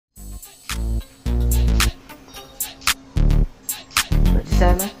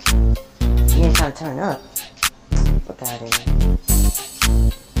said, man? You ain't trying to turn up. Fuck out of here.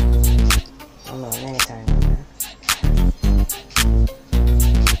 I'm not turning up, man.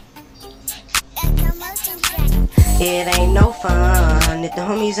 It ain't no fun if the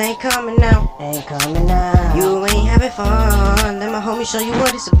homies ain't coming out. Ain't coming out. You ain't having fun. Let my homies show you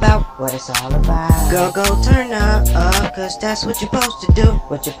what it's about. What it's all about. Girl, go turn up, cause that's what you're supposed to do.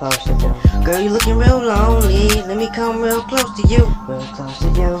 What you're supposed to do. Girl, you looking real lonely. Let me come real close to you. Real close to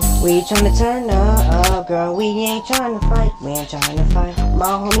you. We tryna turn up, girl. We ain't trying to fight. We ain't trying to fight.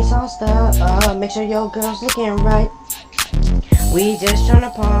 My homies all stuck up. Make sure your girl's looking right. We just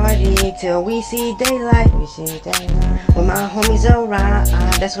tryna party till we see daylight. We see daylight. When my homies arrive,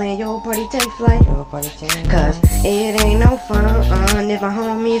 that's when your party take flight. Your party take flight. Cause it ain't no fun if my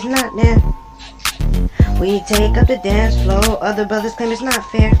homies not there. We take up the dance floor. Other brothers claim it's not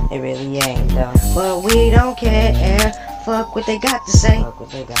fair. It really ain't though. But we don't care. Fuck what they got to say. Fuck what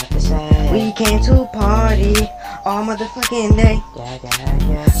they got to say. We came to party all motherfucking day.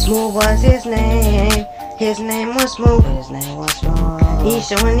 Yeah. Smooth was his name. His name was Smooth. His name was Smooth. He's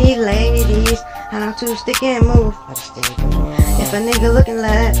showing these ladies how to stick and move. If a nigga looking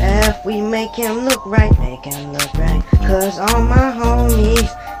left, we make him look right. Make him look right. Cause all my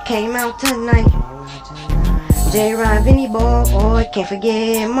homies came out tonight. J-Rod, Vinny Boy, can't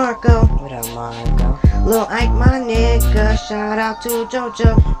forget Marco. What up, Marco? Lil Ike, my nigga, shout out to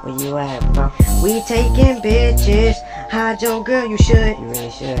JoJo. Where you at, bro? We taking bitches. Hide your girl, you should. You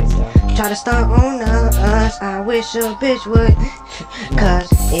really should, though. Try to stunt on us, I wish a bitch would.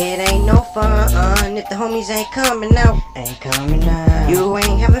 Cause it ain't no fun if the homies ain't coming out. Ain't coming out. You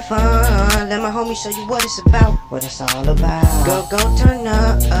ain't having fun. Let my homies show you what it's about. What it's all about. Girl, go turn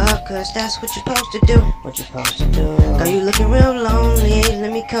up, cause that's what you're supposed to do. What you're supposed to do. Girl, you looking real lonely.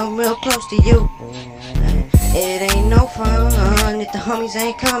 Let me come real close to you. It ain't no fun if the homies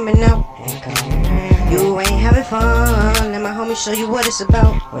ain't coming out. Ain't coming out. You ain't having fun. Let my homies show you what it's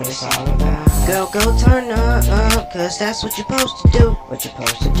about. What it's all about. Girl, go turn up, cause that's what you're supposed to do. What you're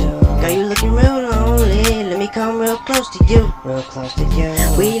supposed to do. Girl, you looking real lonely. Let me come real close to you. Real close to you.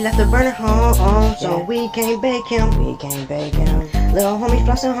 We left the burner home, so we can't bake him. We can't bake him. Little homie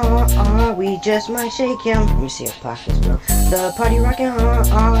flossing hard, we just might shake him. Let me see your pockets, bro. The party rocking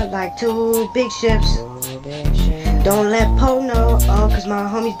hard like two big ships. Don't let Poe know, cause my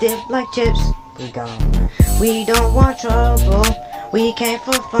homies dip like chips. We gone, man. We don't want trouble. We came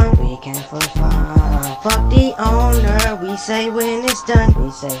for fun. We came for fun. Fuck the owner. We say when it's done.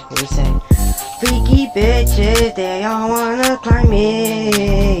 We say. Freaky bitches, they all wanna climb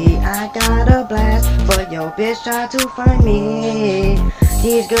me. I got a blast, but your bitch try to find me.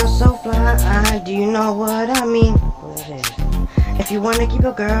 These girls so fly, do you know what I mean? What it is? If you wanna keep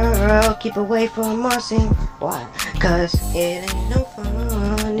your girl, keep away from us. Why? Cause it ain't no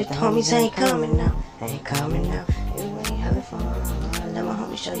fun if the homies ain't coming out. Ain't coming out. You ain't having fun. Let my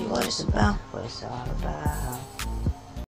homies show you what it's about. What it's all about.